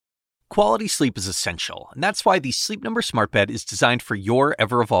Quality sleep is essential, and that's why the Sleep Number Smart Bed is designed for your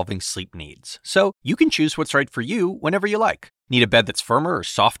ever-evolving sleep needs. So you can choose what's right for you whenever you like. Need a bed that's firmer or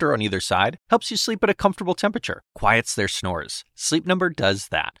softer on either side? Helps you sleep at a comfortable temperature, quiets their snores. Sleep Number does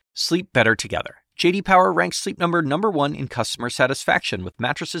that. Sleep better together. J.D. Power ranks Sleep Number #1 in customer satisfaction with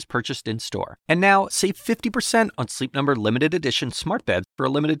mattresses purchased in-store. And now, save 50% on Sleep Number limited edition smart beds for a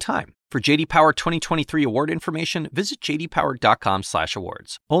limited time. For J.D. Power 2023 award information, visit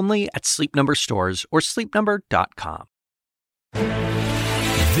jdpower.com/awards. Only at Sleep Number stores or sleepnumber.com.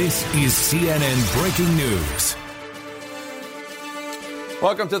 This is CNN Breaking News.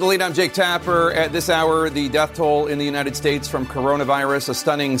 Welcome to The Lead. I'm Jake Tapper. At this hour, the death toll in the United States from coronavirus, a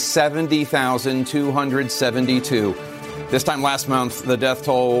stunning 70,272. This time last month, the death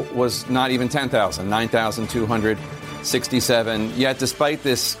toll was not even 10,000, 9,267. Yet despite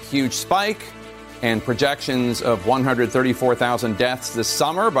this huge spike and projections of 134,000 deaths this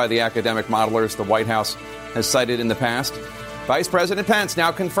summer by the academic modelers the White House has cited in the past, Vice President Pence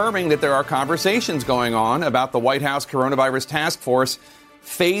now confirming that there are conversations going on about the White House coronavirus task force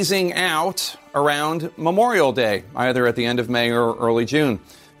phasing out around Memorial Day, either at the end of May or early June.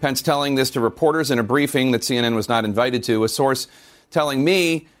 Pence telling this to reporters in a briefing that CNN was not invited to, a source telling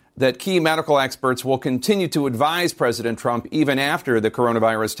me that key medical experts will continue to advise President Trump even after the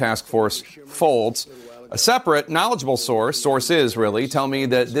coronavirus task force folds. A separate, knowledgeable sources really, tell me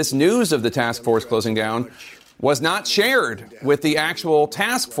that this news of the task force closing down was not shared with the actual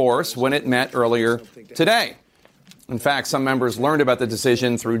task force when it met earlier today. In fact, some members learned about the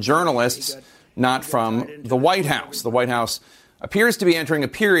decision through journalists, not from the White House. The White House appears to be entering a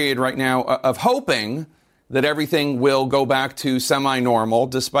period right now of hoping that everything will go back to semi-normal,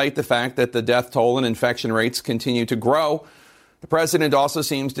 despite the fact that the death toll and infection rates continue to grow. The president also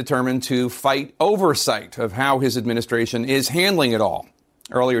seems determined to fight oversight of how his administration is handling it all.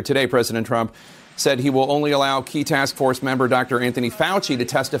 Earlier today, President Trump said he will only allow key task force member Dr. Anthony Fauci to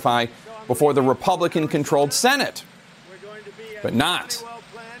testify before the Republican-controlled Senate, but not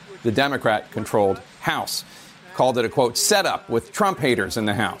the Democrat-controlled House. Called it a, quote, setup with Trump haters in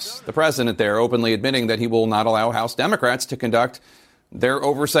the House. The president there openly admitting that he will not allow House Democrats to conduct their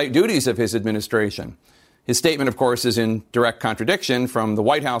oversight duties of his administration. His statement, of course, is in direct contradiction from the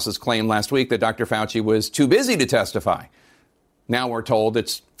White House's claim last week that Dr. Fauci was too busy to testify. Now we're told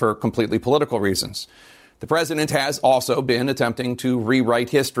it's for completely political reasons. The president has also been attempting to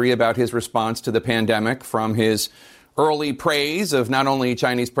rewrite history about his response to the pandemic, from his early praise of not only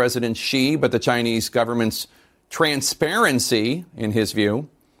Chinese President Xi, but the Chinese government's transparency, in his view,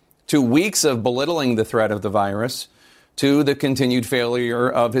 to weeks of belittling the threat of the virus, to the continued failure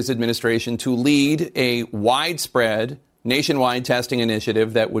of his administration to lead a widespread nationwide testing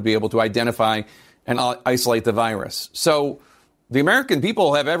initiative that would be able to identify and isolate the virus. So the American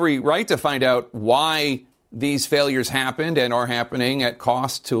people have every right to find out why these failures happened and are happening at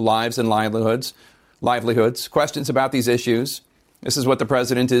cost to lives and livelihoods. Questions about these issues. This is what the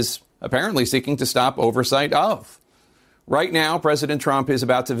president is apparently seeking to stop oversight of. Right now, President Trump is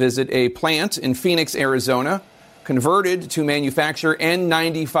about to visit a plant in Phoenix, Arizona, converted to manufacture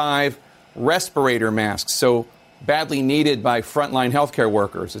N95 respirator masks, so badly needed by frontline healthcare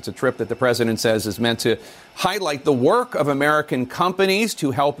workers. It's a trip that the president says is meant to highlight the work of American companies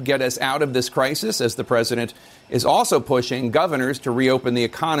to help get us out of this crisis, as the president is also pushing governors to reopen the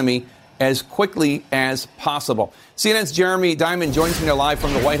economy as quickly as possible. CNN's Jeremy Diamond joins me now live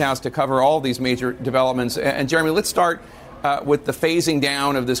from the White House to cover all these major developments. And Jeremy, let's start with the phasing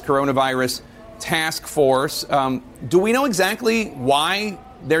down of this coronavirus task force. Do we know exactly why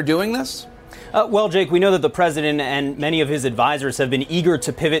they're doing this? Well, Jake, we know that the president and many of his advisors have been eager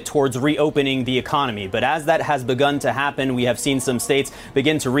to pivot towards reopening the economy. But as that has begun to happen, we have seen some states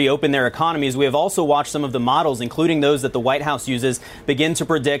begin to reopen their economies. We have also watched some of the models, including those that the White House uses, begin to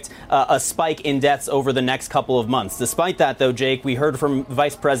predict a spike in deaths over the next couple of months. Despite that, though, Jake, we heard from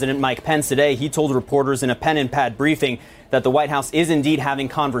Vice President Mike Pence today. He told reporters in a pen and pad briefing that the White House is indeed having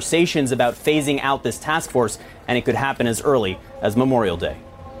conversations about phasing out this task force, and it could happen as early as Memorial Day.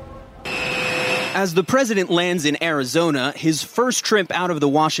 As the president lands in Arizona, his first trip out of the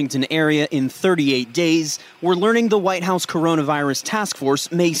Washington area in 38 days, we're learning the White House coronavirus task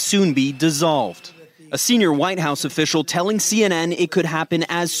force may soon be dissolved. A senior White House official telling CNN it could happen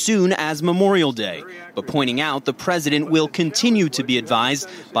as soon as Memorial Day, but pointing out the president will continue to be advised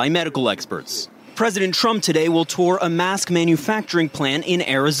by medical experts. President Trump today will tour a mask manufacturing plant in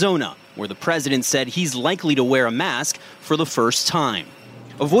Arizona, where the president said he's likely to wear a mask for the first time.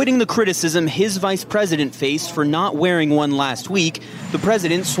 Avoiding the criticism his vice president faced for not wearing one last week, the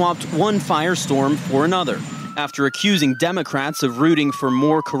president swapped one firestorm for another, After accusing Democrats of rooting for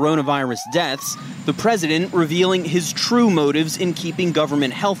more coronavirus deaths, the president revealing his true motives in keeping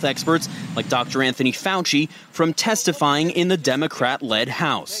government health experts like Dr. Anthony Fauci from testifying in the Democrat-led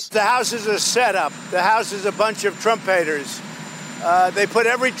House. The House is a setup. The House is a bunch of Trump haters. They put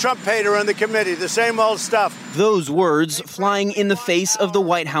every Trump hater on the committee, the same old stuff. Those words flying in the face of the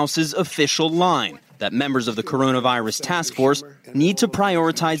White House's official line that members of the coronavirus task force need to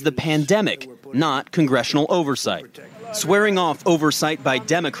prioritize the pandemic, not congressional oversight. Swearing off oversight by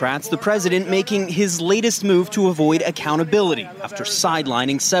Democrats, the president making his latest move to avoid accountability after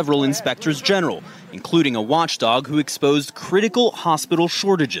sidelining several inspectors general, including a watchdog who exposed critical hospital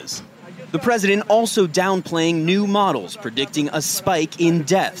shortages. The president also downplaying new models predicting a spike in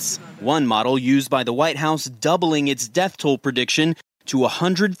deaths. One model used by the White House doubling its death toll prediction to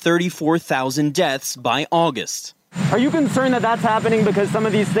 134,000 deaths by August. Are you concerned that that's happening because some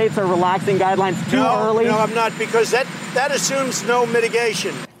of these states are relaxing guidelines too early? No, I'm not, because that assumes no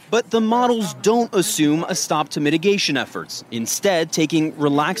mitigation. But the models don't assume a stop to mitigation efforts, instead taking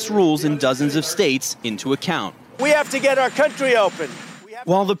relaxed rules in dozens of states into account. We have to get our country open.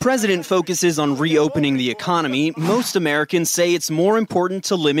 While the president focuses on reopening the economy, most Americans say it's more important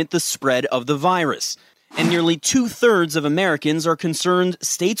to limit the spread of the virus. And nearly 2/3 of Americans are concerned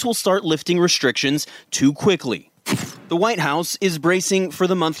states will start lifting restrictions too quickly. The White House is bracing for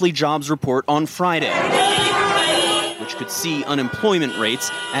the monthly jobs report on Friday, which could see unemployment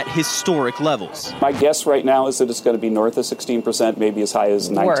rates at historic levels. My guess right now is that it's going to be north of 16%, maybe as high as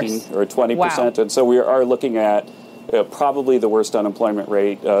 19 or 20%. Wow. And so we are looking at probably the worst unemployment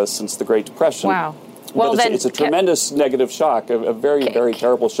rate since the Great Depression. Wow. Well, it's a tremendous negative shock, a very, very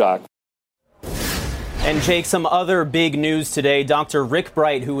terrible shock. And Jake, some other big news today. Dr. Rick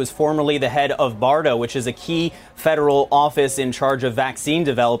Bright, who was formerly the head of BARDA, which is a key federal office in charge of vaccine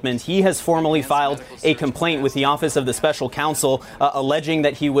development, he has formally filed a complaint with the Office of the Special Counsel, alleging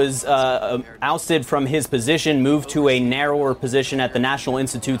that he was ousted from his position, moved to a narrower position at the National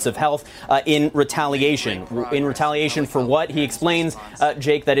Institutes of Health in retaliation. In retaliation for what? He explains,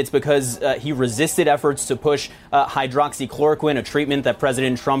 Jake, that it's because he resisted efforts to push hydroxychloroquine, a treatment that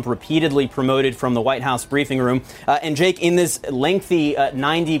President Trump repeatedly promoted from the White House briefing room. And Jake, in this lengthy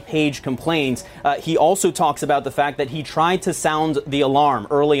 90-page complaint, he also talks about the fact that he tried to sound the alarm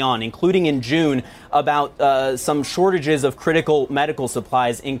early on, including in June, about some shortages of critical medical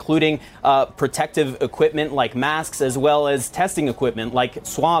supplies, including protective equipment like masks, as well as testing equipment like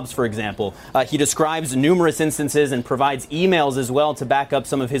swabs, for example. He describes numerous instances and provides emails as well to back up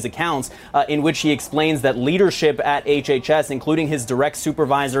some of his accounts, in which he explains that leadership at HHS, including his direct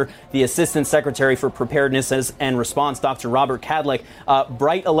supervisor, the Assistant Secretary for Preparedness and Response, Dr. Robert Kadlec,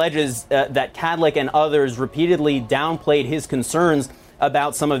 Bright alleges that Kadlec and others repeatedly downplayed his concerns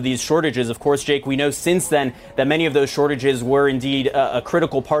about some of these shortages. Of course, Jake, we know since then that many of those shortages were indeed a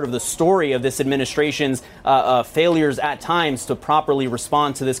critical part of the story of this administration's failures at times to properly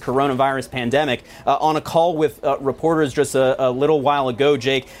respond to this coronavirus pandemic. On a call with reporters just a little while ago,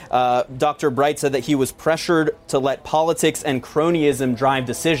 Jake, Dr. Bright said that he was pressured to let politics and cronyism drive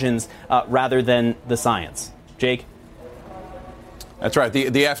decisions rather than the science. Jake? That's right.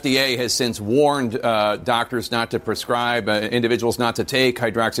 The FDA has since warned doctors not to prescribe, individuals not to take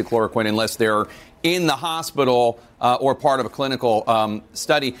hydroxychloroquine unless they're in the hospital or part of a clinical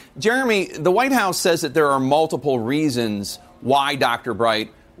study. Jeremy, the White House says that there are multiple reasons why Dr.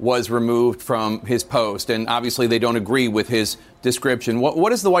 Bright was removed from his post, and obviously they don't agree with his description.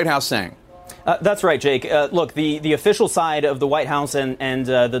 What is the White House saying? That's right, Jake. Look, the official side of the White House and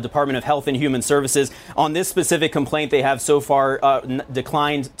the Department of Health and Human Services on this specific complaint, they have so far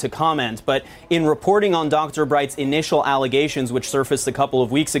declined to comment. But in reporting on Dr. Bright's initial allegations, which surfaced a couple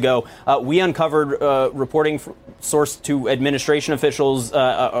of weeks ago, we uncovered reporting sourced to administration officials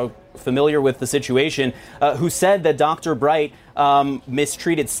familiar with the situation, who said that Dr. Bright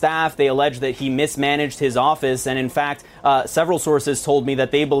mistreated staff. They allege that he mismanaged his office. And in fact, several sources told me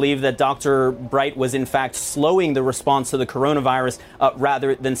that they believe that Dr. Bright was in fact slowing the response to the coronavirus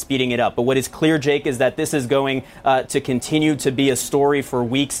rather than speeding it up. But what is clear, Jake, is that this is going to continue to be a story for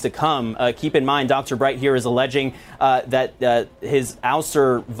weeks to come. Keep in mind, Dr. Bright here is alleging that his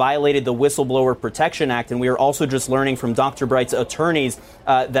ouster violated the Whistleblower Protection Act. And we are also just learning from Dr. Bright's attorneys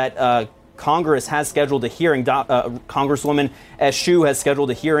that Congress has scheduled a hearing. Congresswoman Eshoo has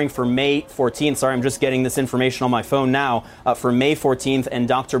scheduled a hearing for May 14th. Sorry, I'm just getting this information on my phone now. For May 14th, and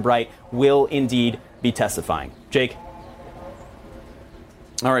Dr. Bright will indeed be testifying. Jake.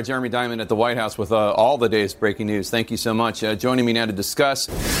 All right, Jeremy Diamond at the White House with all the day's breaking news. Thank you so much. Joining me now to discuss,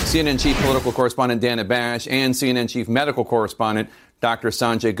 CNN chief political correspondent Dana Bash and CNN chief medical correspondent Dr.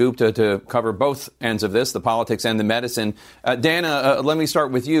 Sanjay Gupta to cover both ends of this, the politics and the medicine. Dana, let me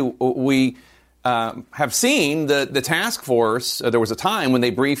start with you. We have seen the task force. There was a time when they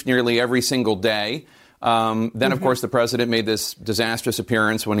briefed nearly every single day. Then, of course, the president made this disastrous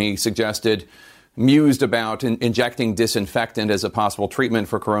appearance when he mused about injecting disinfectant as a possible treatment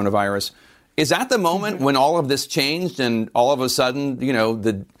for coronavirus. Is that the moment when all of this changed and all of a sudden,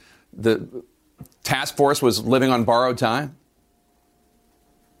 the task force was living on borrowed time?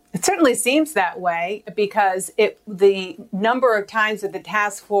 It certainly seems that way because the number of times that the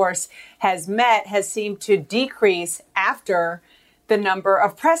task force has met has seemed to decrease after the number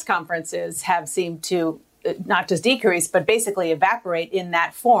of press conferences have seemed to not just decrease, but basically evaporate in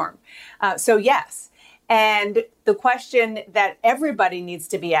that form. So, yes. And the question that everybody needs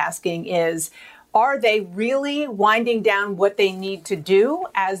to be asking is, are they really winding down what they need to do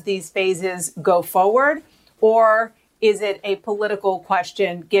as these phases go forward? Or is it a political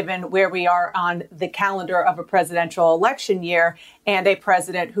question given where we are on the calendar of a presidential election year and a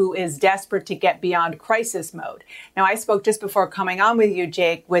president who is desperate to get beyond crisis mode? Now, I spoke just before coming on with you,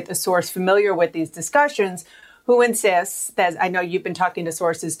 Jake, with a source familiar with these discussions who insists that, I know you've been talking to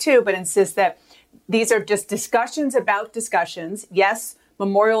sources too, but insists that these are just discussions about discussions. Yes,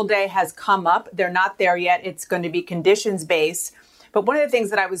 Memorial Day has come up. They're not there yet. It's going to be conditions based. But one of the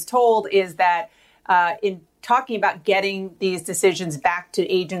things that I was told is that in talking about getting these decisions back to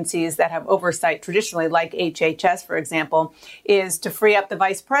agencies that have oversight traditionally, like HHS, for example, is to free up the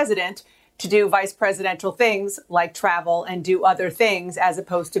vice president to do vice presidential things like travel and do other things, as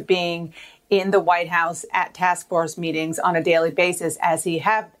opposed to being in the White House at task force meetings on a daily basis as he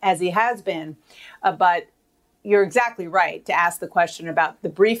has been. But you're exactly right to ask the question about the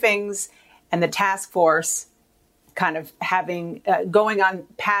briefings and the task force kind of having going on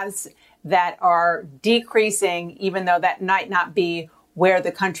paths that are decreasing, even though that might not be where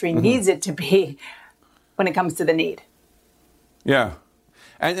the country needs it to be when it comes to the need. Yeah.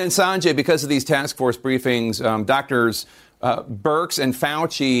 And Sanjay, because of these task force briefings, Doctors Birx and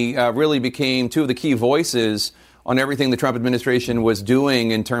Fauci really became two of the key voices on everything the Trump administration was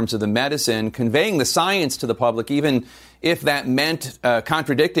doing in terms of the medicine, conveying the science to the public, even if that meant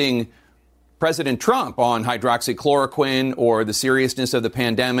contradicting President Trump on hydroxychloroquine or the seriousness of the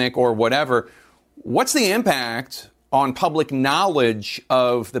pandemic or whatever. What's the impact on public knowledge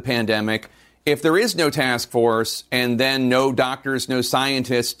of the pandemic if there is no task force and then no doctors, no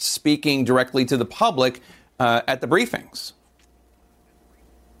scientists speaking directly to the public at the briefings?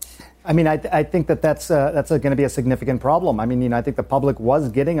 I mean, I think that's going to be a significant problem. I mean, I think the public was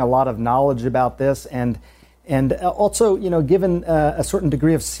getting a lot of knowledge about this, and also, given a certain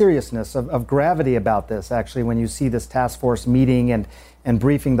degree of seriousness, of gravity about this. Actually, when you see this task force meeting and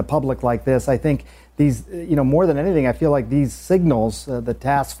briefing the public like this, I think these, more than anything, I feel like these signals, the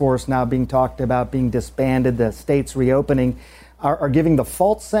task force now being talked about, being disbanded, the states reopening, are giving the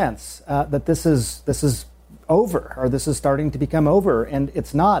false sense that this is over, or this is starting to become over, and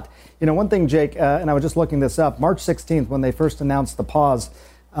it's not. One thing, Jake, and I was just looking this up, March 16th, when they first announced the pause,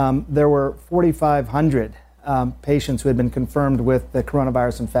 there were 4,500 patients who had been confirmed with the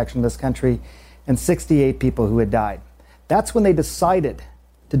coronavirus infection in this country, and 68 people who had died. That's when they decided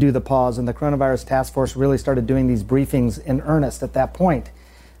to do the pause, and the coronavirus task force really started doing these briefings in earnest at that point.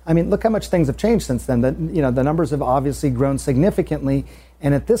 I mean, look how much things have changed since then. The numbers have obviously grown significantly.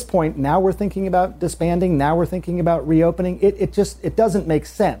 And at this point, now we're thinking about disbanding. Now we're thinking about reopening. It doesn't make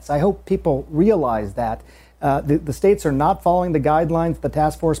sense. I hope people realize that. The states are not following the guidelines the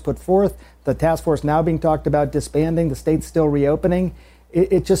task force put forth. The task force now being talked about disbanding, the states still reopening.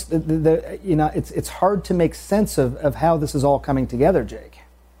 It's hard to make sense of how this is all coming together, Jake.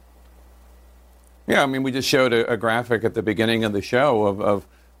 Yeah, I mean, we just showed a graphic at the beginning of the show of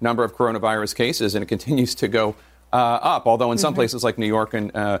number of coronavirus cases, and it continues to go up, although in some places like New York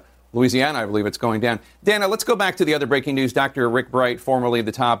and Louisiana, I believe it's going down. Dana, let's go back to the other breaking news. Dr. Rick Bright, formerly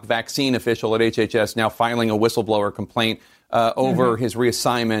the top vaccine official at HHS, now filing a whistleblower complaint over his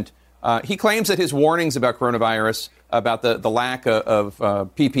reassignment. He claims that his warnings about coronavirus, about the lack of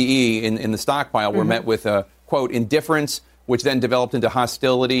PPE in the stockpile, were met with, quote, indifference, which then developed into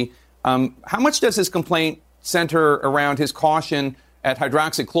hostility. How much does his complaint center around his caution at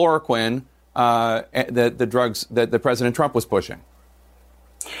hydroxychloroquine, the drugs that President Trump was pushing?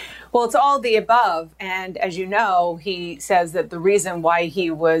 Well, it's all the above. And as you know, he says that the reason why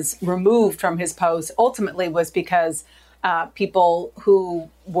he was removed from his post ultimately was because people who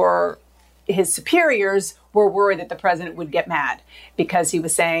were his superiors were worried that the president would get mad because he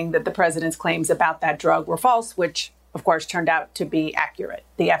was saying that the president's claims about that drug were false, which of course, turned out to be accurate.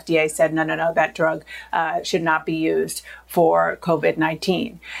 The FDA said, no, that drug should not be used for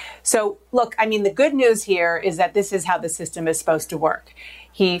COVID-19. So, look, I mean, the good news here is that this is how the system is supposed to work.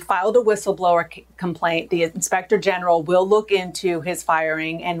 He filed a whistleblower complaint. The inspector general will look into his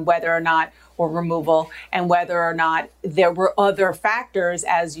firing and whether or not, or removal, and whether or not there were other factors.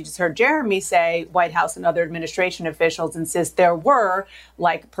 As you just heard Jeremy say, White House and other administration officials insist there were,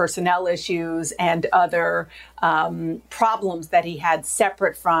 like personnel issues and other problems that he had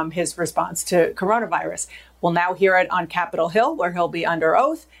separate from his response to coronavirus. We'll now hear it on Capitol Hill, where he'll be under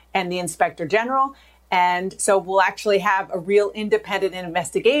oath, and the inspector general. And so we'll actually have a real independent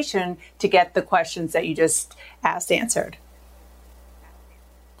investigation to get the questions that you just asked answered.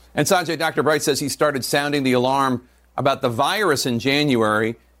 And Sanjay, Dr. Bright says he started sounding the alarm about the virus in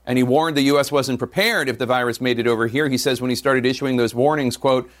January, and he warned the U.S. wasn't prepared if the virus made it over here. He says when he started issuing those warnings,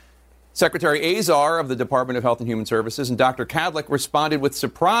 quote, Secretary Azar of the Department of Health and Human Services and Dr. Kadlec responded with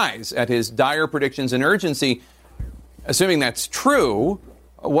surprise at his dire predictions and urgency. Assuming that's true,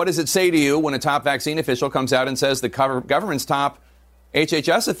 what does it say to you when a top vaccine official comes out and says the government's top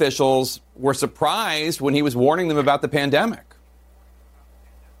HHS officials were surprised when he was warning them about the pandemic?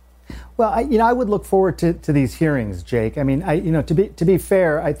 Well, I would look forward to these hearings, Jake. I mean, to be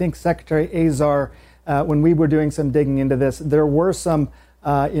fair, I think Secretary Azar, when we were doing some digging into this, there were some,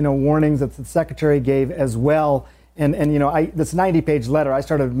 warnings that the secretary gave as well. And this 90-page letter, I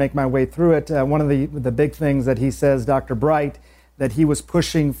started to make my way through it. One of the big things that he says, Dr. Bright, that he was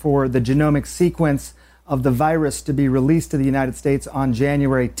pushing for the genomic sequence of the virus to be released to the United States on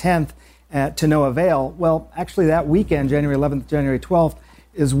January 10th to no avail. Well, actually, that weekend, January 11th, January 12th,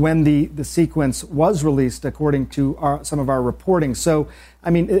 is when the sequence was released, according to some of our reporting. So, I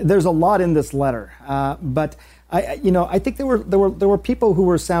mean, there's a lot in this letter, but I think there were people who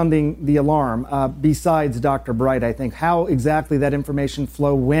were sounding the alarm besides Dr. Bright. I think how exactly that information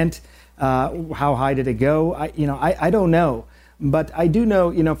flow went, how high did it go? I don't know, but I do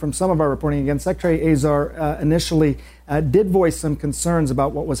know, from some of our reporting, again, Secretary Azar initially did voice some concerns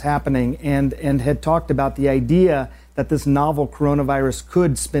about what was happening and had talked about the idea that this novel coronavirus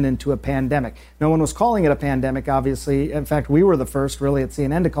could spin into a pandemic. No one was calling it a pandemic, obviously. In fact, we were the first, really, at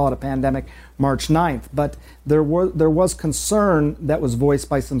CNN to call it a pandemic March 9th. But there was concern that was voiced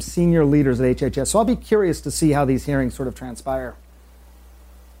by some senior leaders at HHS. So I'll be curious to see how these hearings sort of transpire.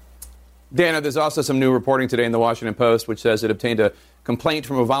 Dana, there's also some new reporting today in the Washington Post, which says it obtained a complaint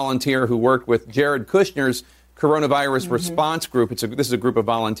from a volunteer who worked with Jared Kushner's coronavirus response group. This is a group of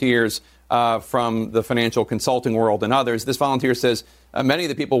volunteers from the financial consulting world and others. This volunteer says many of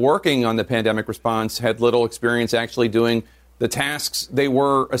the people working on the pandemic response had little experience actually doing the tasks they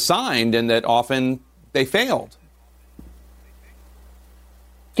were assigned, and that often they failed.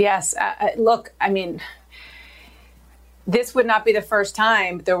 Yes. Look, I mean, this would not be the first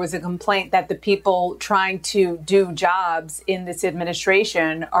time there was a complaint that the people trying to do jobs in this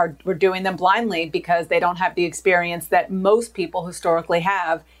administration were doing them blindly because they don't have the experience that most people historically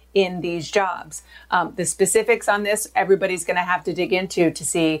have in these jobs. The specifics on this, everybody's going to have to dig into to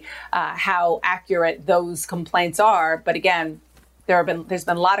see how accurate those complaints are. But again, there's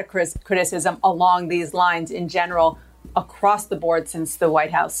been a lot of criticism along these lines in general across the board since the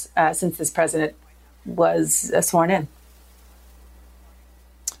White House, since this president was sworn in.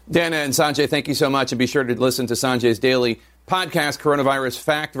 Dana and Sanjay, thank you so much. And be sure to listen to Sanjay's daily podcast, Coronavirus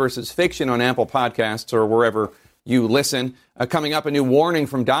Fact versus Fiction, on Apple Podcasts or wherever you listen. Coming up, a new warning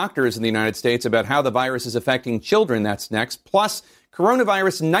from doctors in the United States about how the virus is affecting children. That's next. Plus,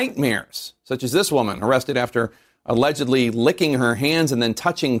 coronavirus nightmares, such as this woman arrested after allegedly licking her hands and then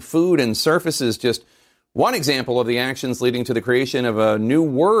touching food and surfaces. Just one example of the actions leading to the creation of a new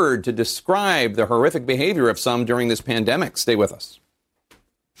word to describe the horrific behavior of some during this pandemic. Stay with us.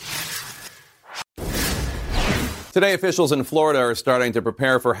 Today, officials in Florida are starting to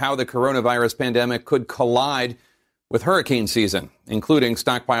prepare for how the coronavirus pandemic could collide with hurricane season, including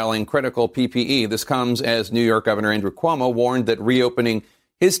stockpiling critical PPE. This comes as New York Governor Andrew Cuomo warned that reopening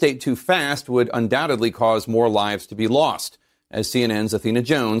his state too fast would undoubtedly cause more lives to be lost, as CNN's Athena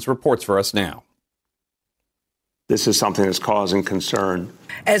Jones reports for us now. This is something that's causing concern.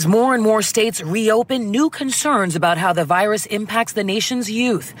 As more and more states reopen, new concerns about how the virus impacts the nation's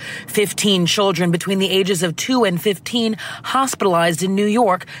youth. 15 children between the ages of 2 and 15 hospitalized in New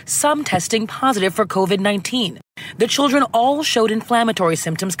York, some testing positive for COVID-19. The children all showed inflammatory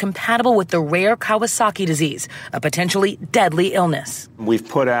symptoms compatible with the rare Kawasaki disease, a potentially deadly illness. We've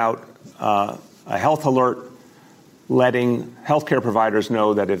put out a health alert letting healthcare providers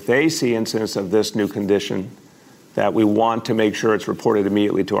know that if they see incidents of this new condition, that we want to make sure it's reported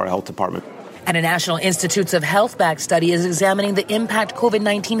immediately to our health department. And a National Institutes of Health-backed study is examining the impact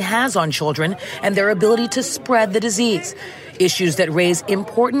COVID-19 has on children and their ability to spread the disease. Issues that raise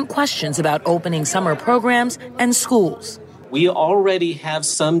important questions about opening summer programs and schools. We already have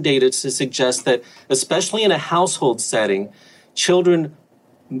some data to suggest that, especially in a household setting, children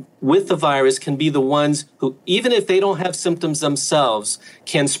with the virus can be the ones who, even if they don't have symptoms themselves,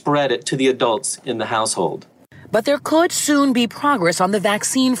 can spread it to the adults in the household. But there could soon be progress on the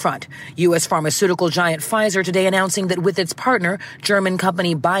vaccine front. U.S. pharmaceutical giant Pfizer today announcing that with its partner, German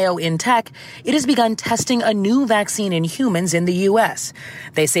company BioNTech, it has begun testing a new vaccine in humans in the U.S.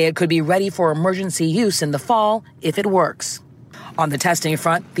 They say it could be ready for emergency use in the fall if it works. On the testing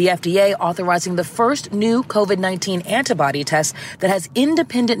front, the FDA authorizing the first new COVID-19 antibody test that has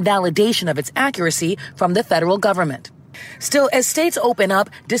independent validation of its accuracy from the federal government. Still, as states open up,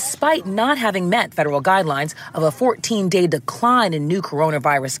 despite not having met federal guidelines of a 14-day decline in new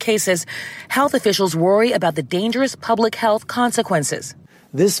coronavirus cases, health officials worry about the dangerous public health consequences.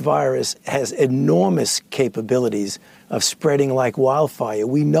 This virus has enormous capabilities of spreading like wildfire.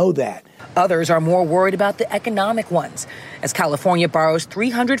 We know that. Others are more worried about the economic ones, as California borrows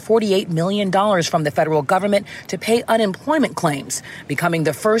 $348 million from the federal government to pay unemployment claims, becoming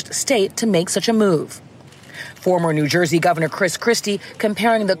the first state to make such a move. Former New Jersey Governor Chris Christie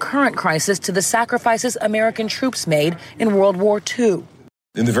comparing the current crisis to the sacrifices American troops made in World War II.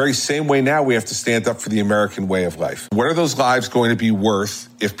 In the very same way now, we have to stand up for the American way of life. What are those lives going to be worth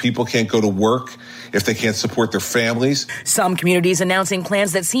if people can't go to work, if they can't support their families? Some communities announcing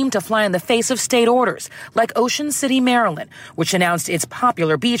plans that seem to fly in the face of state orders, like Ocean City, Maryland, which announced its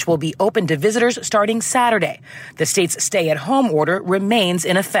popular beach will be open to visitors starting Saturday. The state's stay-at-home order remains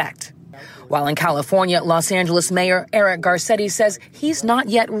in effect. While in California, Los Angeles Mayor Eric Garcetti says he's not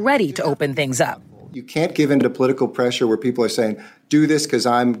yet ready to open things up. You can't give in to political pressure where people are saying, do this because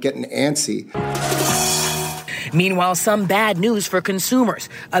I'm getting antsy. Meanwhile, some bad news for consumers.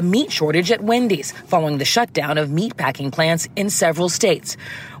 A meat shortage at Wendy's following the shutdown of meatpacking plants in several states.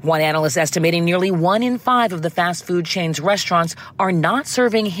 One analyst estimating nearly 1 in 5 of the fast food chain's restaurants are not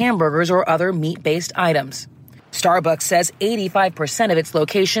serving hamburgers or other meat-based items. Starbucks says 85% of its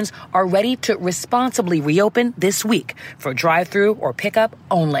locations are ready to responsibly reopen this week for drive-through or pickup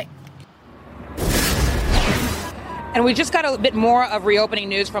only. And we just got a bit more of reopening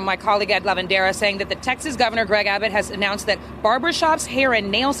news from my colleague Ed Lavandera saying that the Texas Governor Greg Abbott has announced that barbershops, hair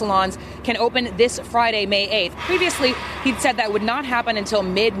and nail salons can open this Friday, May 8th. Previously, he'd said that would not happen until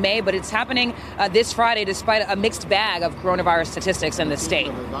mid-May, but it's happening this Friday despite a mixed bag of coronavirus statistics in the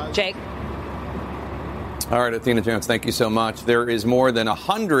state. Jake? All right, Athena Jones, thank you so much. There is more than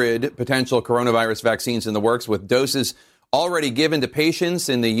 100 potential coronavirus vaccines in the works with doses already given to patients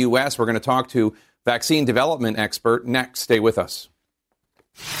in the U.S. We're going to talk to vaccine development expert next. Stay with us.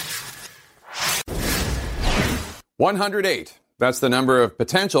 108. That's the number of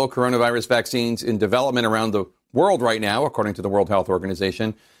potential coronavirus vaccines in development around the world right now, according to the World Health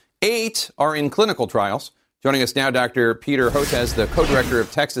Organization. 8 are in clinical trials. Joining us now, Dr. Peter Hotez, the co-director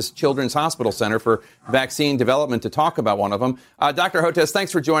of Texas Children's Hospital Center for Vaccine Development, to talk about one of them. Dr. Hotez,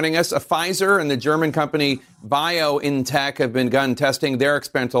 thanks for joining us. Pfizer and the German company BioNTech have begun testing their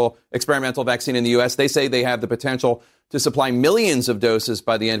experimental vaccine in the U.S. They say they have the potential to supply millions of doses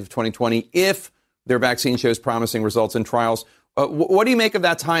by the end of 2020 if their vaccine shows promising results in trials. What do you make of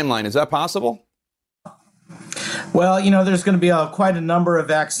that timeline? Is that possible? Well, there's going to be quite a number of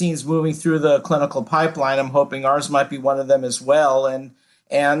vaccines moving through the clinical pipeline. I'm hoping ours might be one of them as well.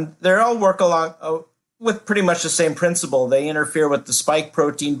 And they all work along with pretty much the same principle. They interfere with the spike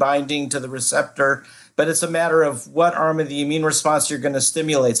protein binding to the receptor, but it's a matter of what arm of the immune response you're going to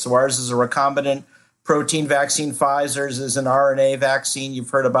stimulate. So ours is a recombinant protein vaccine. Pfizer's is an RNA vaccine.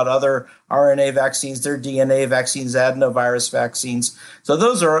 You've heard about other RNA vaccines. They're DNA vaccines, adenovirus vaccines. So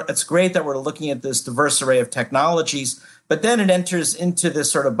it's great that we're looking at this diverse array of technologies, but then it enters into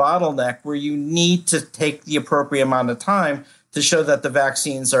this sort of bottleneck where you need to take the appropriate amount of time to show that the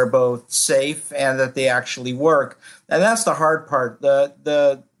vaccines are both safe and that they actually work. And that's the hard part.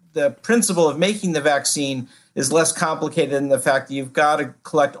 The principle of making the vaccine is less complicated in the fact that you've got to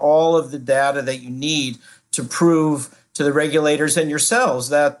collect all of the data that you need to prove to the regulators and yourselves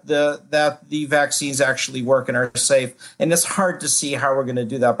that the vaccines actually work and are safe. And it's hard to see how we're going to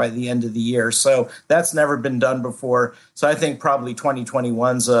do that by the end of the year. So that's never been done before. So I think probably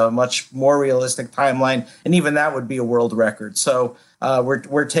 2021 is a much more realistic timeline. And even that would be a world record. So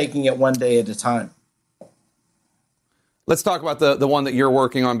we're taking it one day at a time. Let's talk about the one that you're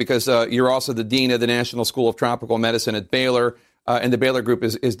working on, because you're also the dean of the National School of Tropical Medicine at Baylor, and the Baylor Group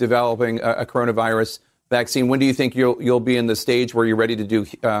is developing a coronavirus vaccine. When do you think you'll be in the stage where you're ready to do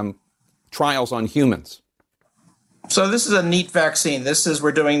trials on humans? So this is a neat vaccine.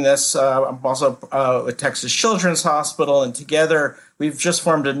 We're doing this also with Texas Children's Hospital, and together we've just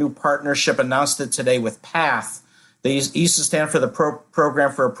formed a new partnership, announced it today, with PATH. They used to stand for the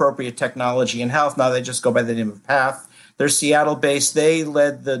Program for Appropriate Technology in Health. Now they just go by the name of PATH. They're Seattle-based. They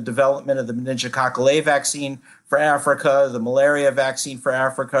led the development of the meningococcal A vaccine for Africa, the malaria vaccine for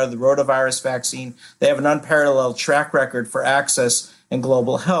Africa, the rotavirus vaccine. They have an unparalleled track record for access and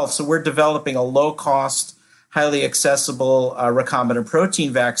global health. So we're developing a low-cost, highly accessible recombinant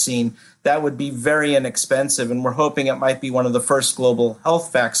protein vaccine that would be very inexpensive. And we're hoping it might be one of the first global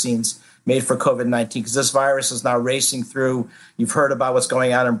health vaccines made for COVID-19, because this virus is now racing through. You've heard about what's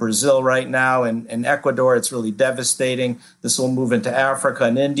going on in Brazil right now, and in Ecuador. It's really devastating. This will move into Africa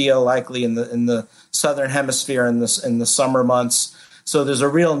and India, likely in the southern hemisphere in the summer months. So there's a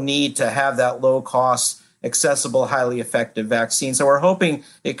real need to have that low-cost, accessible, highly effective vaccine. So we're hoping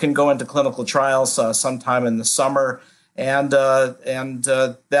it can go into clinical trials sometime in the summer, and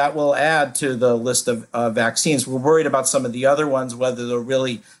that will add to the list of vaccines. We're worried about some of the other ones, whether they'll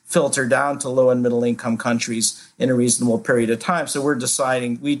really filter down to low and middle income countries in a reasonable period of time. So we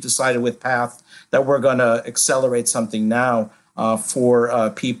decided with PATH that we're going to accelerate something now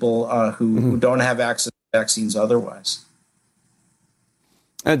for people who don't have access to vaccines otherwise.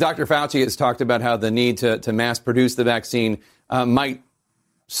 Dr. Fauci has talked about how the need to mass produce the vaccine might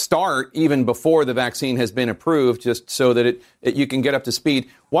start even before the vaccine has been approved, just so that you can get up to speed.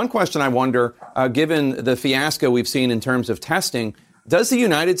 One question I wonder, given the fiasco we've seen in terms of testing, does the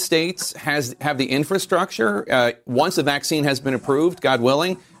United States have the infrastructure, once a vaccine has been approved, God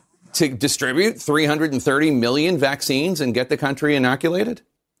willing, to distribute 330 million vaccines and get the country inoculated?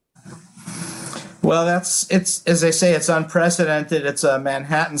 Well, it's as they say, it's unprecedented. It's a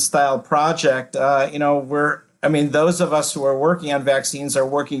Manhattan-style project. Those of us who are working on vaccines are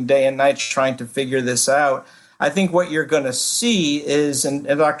working day and night trying to figure this out. I think what you're going to see is, and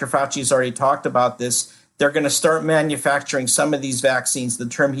Dr. Fauci's already talked about this, they're going to start manufacturing some of these vaccines. The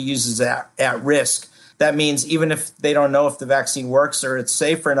term he uses at risk. That means even if they don't know if the vaccine works or it's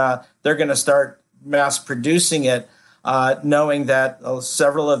safe or not, they're going to start mass producing it, knowing that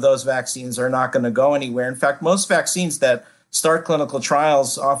several of those vaccines are not going to go anywhere. In fact, most vaccines that start clinical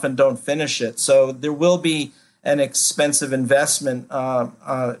trials often don't finish it. So there will be an expensive investment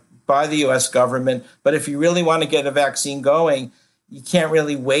by the U.S. government. But if you really want to get a vaccine going, you can't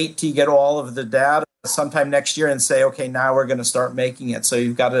really wait till you get all of the data sometime next year and say, okay, now we're going to start making it. So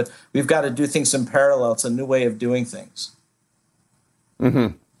we've got to do things in parallel. It's a new way of doing things.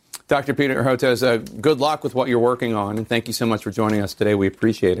 Mm-hmm. Dr. Peter Hotez, good luck with what you're working on, and thank you so much for joining us today. We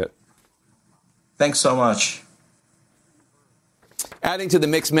appreciate it. Thanks so much. Adding to the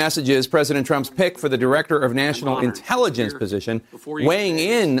mixed messages, President Trump's pick for the Director of National Intelligence position, weighing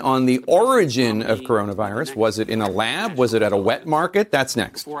in on the origin of coronavirus. Was it in a lab? Was it at a wet market? That's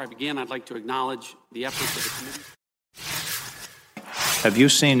next. Before I begin, I'd like to acknowledge the efforts of the committee. Have you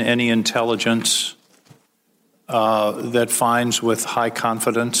seen any intelligence that finds with high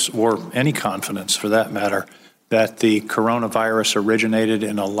confidence, or any confidence for that matter, that the coronavirus originated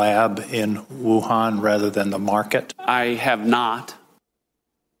in a lab in Wuhan rather than the market? I have not.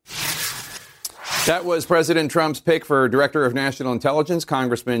 That was President Trump's pick for Director of National Intelligence,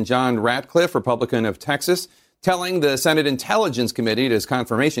 Congressman John Ratcliffe, Republican of Texas, telling the Senate Intelligence Committee at his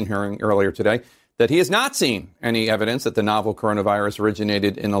confirmation hearing earlier today that he has not seen any evidence that the novel coronavirus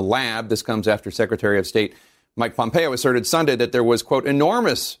originated in a lab. This comes after Secretary of State Mike Pompeo asserted Sunday that there was, quote,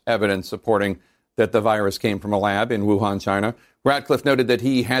 enormous evidence supporting that the virus came from a lab in Wuhan, China. Ratcliffe noted that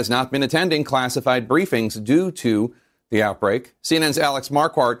he has not been attending classified briefings due to the outbreak. CNN's Alex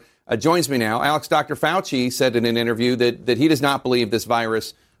Marquardt joins me now. Alex, Dr. Fauci said in an interview that he does not believe this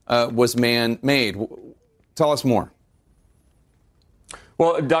virus was man-made. Tell us more.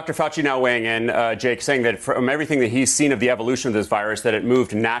 Well, Dr. Fauci now weighing in, Jake, saying that from everything that he's seen of the evolution of this virus, that it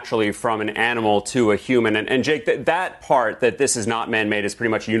moved naturally from an animal to a human. And Jake, that part, that this is not man-made, is pretty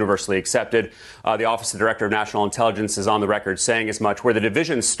much universally accepted. The Office of the Director of National Intelligence is on the record saying as much. Where the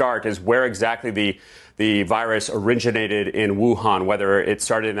divisions start is where exactly the virus originated in Wuhan, whether it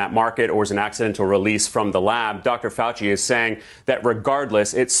started in that market or was an accidental release from the lab. Dr. Fauci is saying that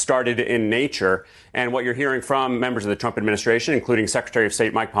regardless, it started in nature. And what you're hearing from members of the Trump administration, including Secretary of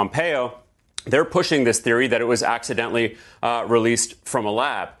State Mike Pompeo, they're pushing this theory that it was accidentally released from a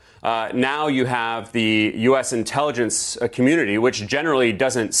lab. Now you have the U.S. intelligence community, which generally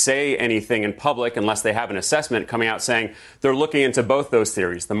doesn't say anything in public unless they have an assessment, coming out saying they're looking into both those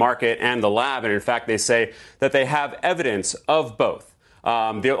theories, the market and the lab. And in fact, they say that they have evidence of both.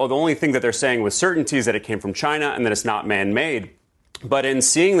 The only thing that they're saying with certainty is that it came from China and that it's not man-made. But in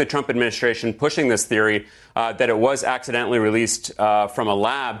seeing the Trump administration pushing this theory that it was accidentally released from a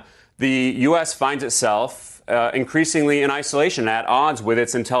lab, the U.S. finds itself increasingly in isolation, at odds with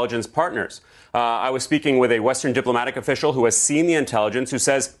its intelligence partners. I was speaking with a Western diplomatic official who has seen the intelligence, who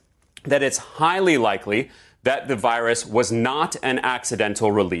says that it's highly likely that the virus was not an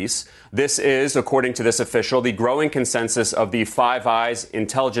accidental release. This is, according to this official, the growing consensus of the Five Eyes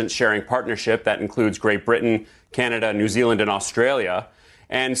intelligence sharing partnership that includes Great Britain, Canada, New Zealand, and Australia.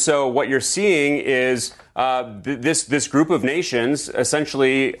 And so what you're seeing is this group of nations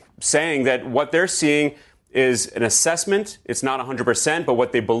essentially saying that what they're seeing is an assessment. It's not 100%, but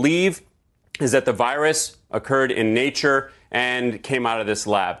what they believe is that the virus occurred in nature and came out of this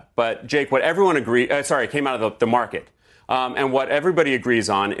lab. But Jake, what everyone came out of the market. And what everybody agrees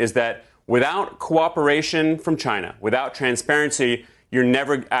on is that without cooperation from China, without transparency, you're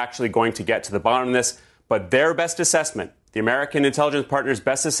never actually going to get to the bottom of this. But their best assessment, the American intelligence partners'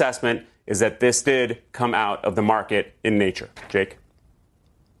 best assessment, is that this did come out of the market in nature. Jake?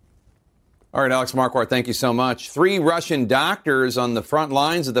 All right, Alex Marquardt, thank you so much. 3 Russian doctors on the front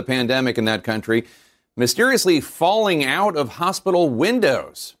lines of the pandemic in that country mysteriously falling out of hospital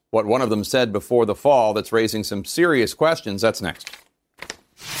windows. What one of them said before the fall that's raising some serious questions. That's next.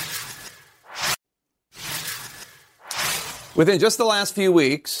 Within just the last few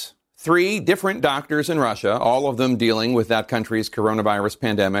weeks, 3 different doctors in Russia, all of them dealing with that country's coronavirus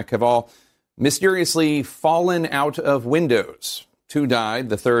pandemic, have all mysteriously fallen out of windows. 2 died.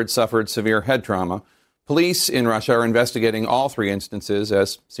 The third suffered severe head trauma. Police in Russia are investigating all 3 instances,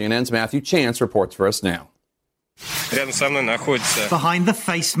 as CNN's Matthew Chance reports for us now. Behind the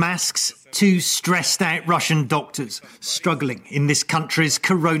face masks, 2 stressed-out Russian doctors struggling in this country's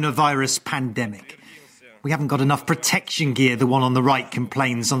coronavirus pandemic. We haven't got enough protection gear, the one on the right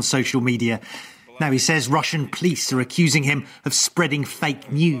complains on social media. Now he says Russian police are accusing him of spreading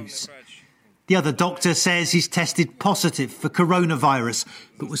fake news. The other doctor says he's tested positive for coronavirus,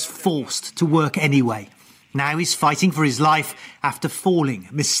 but was forced to work anyway. Now he's fighting for his life after falling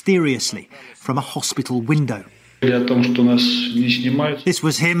mysteriously from a hospital window. This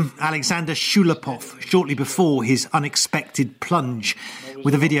was him, Alexander Shulapov, shortly before his unexpected plunge,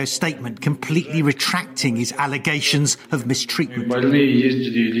 with a video statement completely retracting his allegations of mistreatment.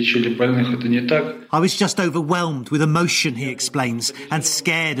 I was just overwhelmed with emotion, he explains, and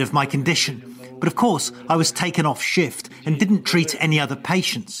scared of my condition. But of course, I was taken off shift and didn't treat any other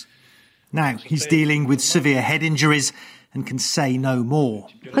patients. Now he's dealing with severe head injuries and can say no more.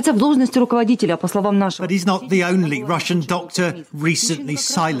 But he's not the only Russian doctor recently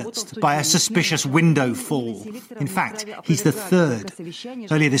silenced by a suspicious window fall. In fact, he's the third.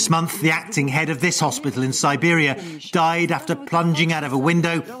 Earlier this month, the acting head of this hospital in Siberia died after plunging out of a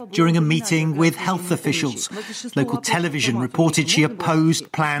window during a meeting with health officials. Local television reported she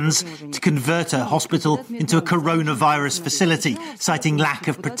opposed plans to convert her hospital into a coronavirus facility, citing lack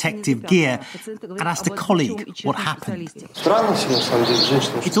of protective gear, and asked a colleague what happened.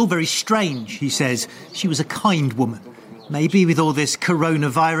 It's all very strange, he says. She was a kind woman. Maybe with all this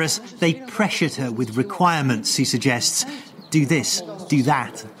coronavirus, they pressured her with requirements, he suggests. Do this, do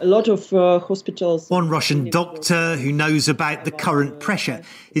that. A lot of hospitals. One Russian doctor who knows about the current pressure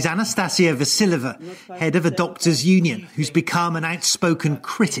is Anastasia Vasileva, head of a doctors' union, who's become an outspoken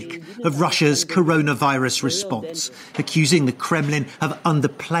critic of Russia's coronavirus response, accusing the Kremlin of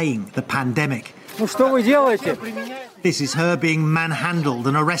underplaying the pandemic. This is her being manhandled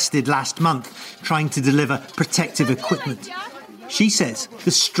and arrested last month, trying to deliver protective equipment. She says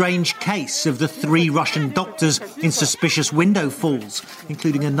the strange case of the 3 Russian doctors in suspicious window falls,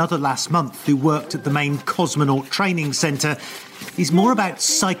 including another last month who worked at the main cosmonaut training centre, is more about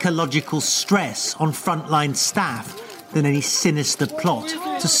psychological stress on frontline staff than any sinister plot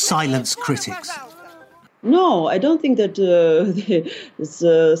to silence critics. No, I don't think that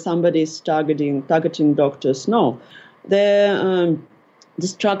somebody is targeting doctors. No. The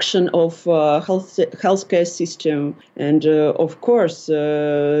destruction of healthcare system, and of course,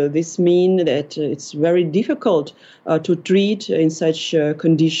 this means that it's very difficult to treat in such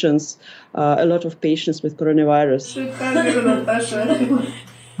conditions a lot of patients with coronavirus.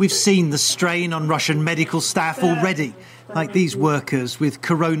 We've seen the strain on Russian medical staff already, like these workers with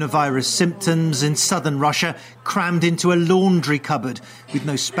coronavirus symptoms in southern Russia crammed into a laundry cupboard with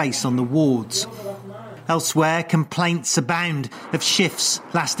no space on the wards. Elsewhere, complaints abound of shifts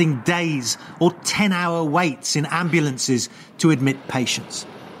lasting days or 10-hour waits in ambulances to admit patients.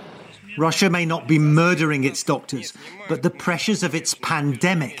 Russia may not be murdering its doctors, but the pressures of its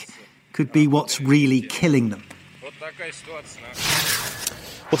pandemic could be what's really killing them.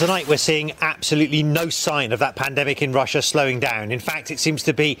 Well, tonight we're seeing absolutely no sign of that pandemic in Russia slowing down. In fact, it seems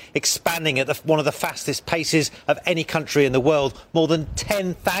to be expanding at one of the fastest paces of any country in the world. More than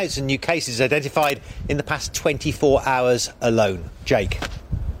 10,000 new cases identified in the past 24 hours alone. Jake.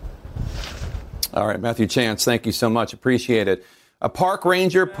 All right, Matthew Chance, thank you so much. Appreciate it. A park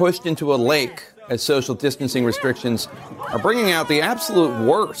ranger pushed into a lake as social distancing restrictions are bringing out the absolute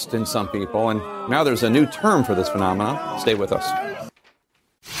worst in some people. And now there's a new term for this phenomenon. Stay with us.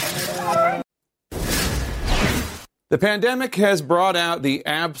 The pandemic has brought out the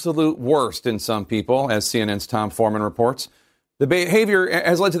absolute worst in some people, as CNN's Tom Foreman reports. The behavior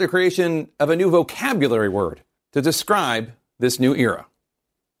has led to the creation of a new vocabulary word to describe this new era.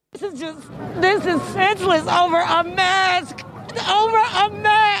 This is senseless over a mask. Over a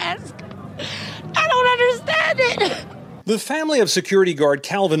mask. I don't understand it. The family of security guard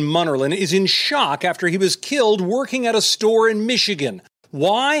Calvin Munnerlyn is in shock after he was killed working at a store in Michigan.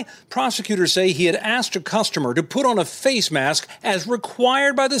 Why? Prosecutors say he had asked a customer to put on a face mask as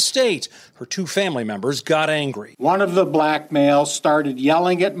required by the state. Her two family members got angry. One of the black males started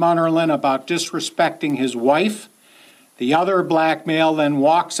yelling at Munnerlyn about disrespecting his wife. The other black male then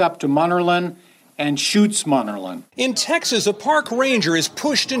walks up to Munnerlyn and shoots Munnerlyn. In Texas, a park ranger is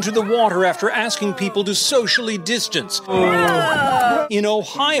pushed into the water after asking people to socially distance. In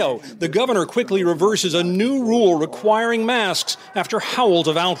Ohio, the governor quickly reverses a new rule requiring masks after howls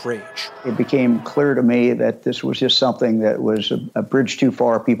of outrage. It became clear to me that this was just something that was a bridge too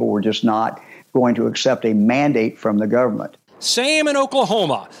far. People were just not going to accept a mandate from the government. Same in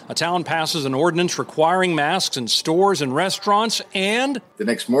Oklahoma. A town passes an ordinance requiring masks in stores and restaurants, and the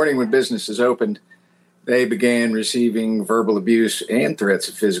next morning when businesses opened, they began receiving verbal abuse and threats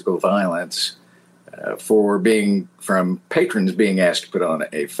of physical violence from patrons being asked to put on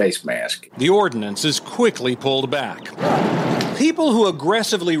a face mask. The ordinance is quickly pulled back. People who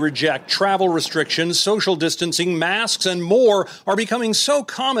aggressively reject travel restrictions, social distancing, masks, and more are becoming so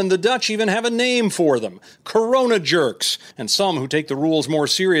common the Dutch even have a name for them. Corona jerks. And some who take the rules more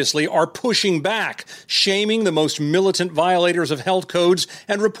seriously are pushing back, shaming the most militant violators of health codes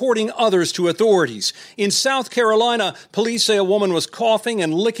and reporting others to authorities. In South Carolina, police say a woman was coughing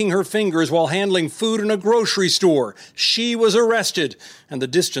and licking her fingers while handling food in a grocery store. She was arrested. And the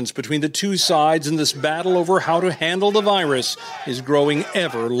distance between the two sides in this battle over how to handle the virus is growing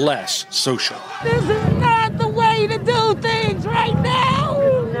ever less social. This is not the way to do things right now.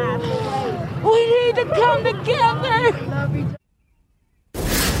 We need to come together.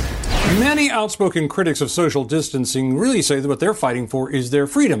 Many outspoken critics of social distancing really say that what they're fighting for is their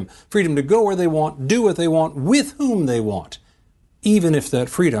freedom. Freedom to go where they want, do what they want, with whom they want. Even if that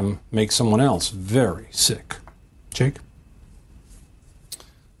freedom makes someone else very sick. Jake?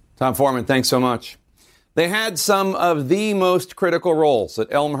 Tom Foreman, thanks so much. They had some of the most critical roles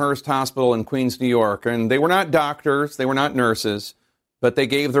at Elmhurst Hospital in Queens, New York, and they were not doctors, they were not nurses, but they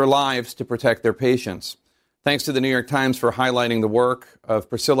gave their lives to protect their patients. Thanks to the New York Times for highlighting the work of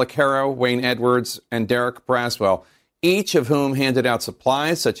Priscilla Caro, Wayne Edwards, and Derek Braswell, each of whom handed out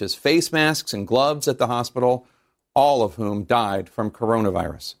supplies such as face masks and gloves at the hospital, all of whom died from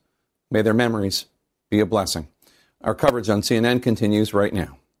coronavirus. May their memories be a blessing. Our coverage on CNN continues right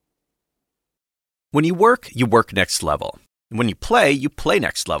now. When you work next level. And when you play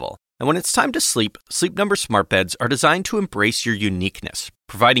next level. And when it's time to sleep, Sleep Number smart beds are designed to embrace your uniqueness,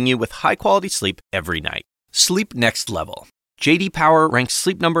 providing you with high-quality sleep every night. Sleep next level. J.D. Power ranks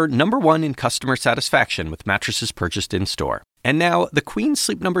Sleep Number #1 in customer satisfaction with mattresses purchased in-store. And now, the Queen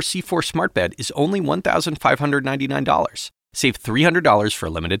Sleep Number C4 smart bed is only $1,599. Save $300 for a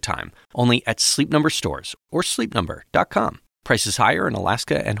limited time, only at Sleep Number stores or sleepnumber.com. Prices higher in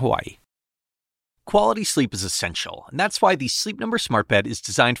Alaska and Hawaii. Quality sleep is essential, and that's why the Sleep Number smart bed is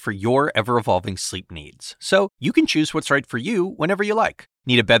designed for your ever-evolving sleep needs. So you can choose what's right for you whenever you like.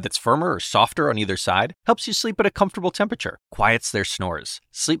 Need a bed that's firmer or softer on either side? Helps you sleep at a comfortable temperature. Quiets their snores.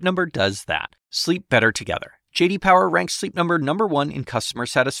 Sleep Number does that. Sleep better together. J.D. Power ranks Sleep Number #1 in customer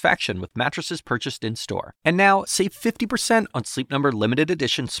satisfaction with mattresses purchased in-store. And now, save 50% on Sleep Number limited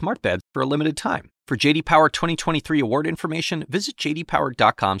edition smart beds for a limited time. For J.D. Power 2023 award information, visit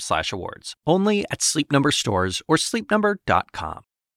jdpower.com/awards. Only at Sleep Number stores or sleepnumber.com.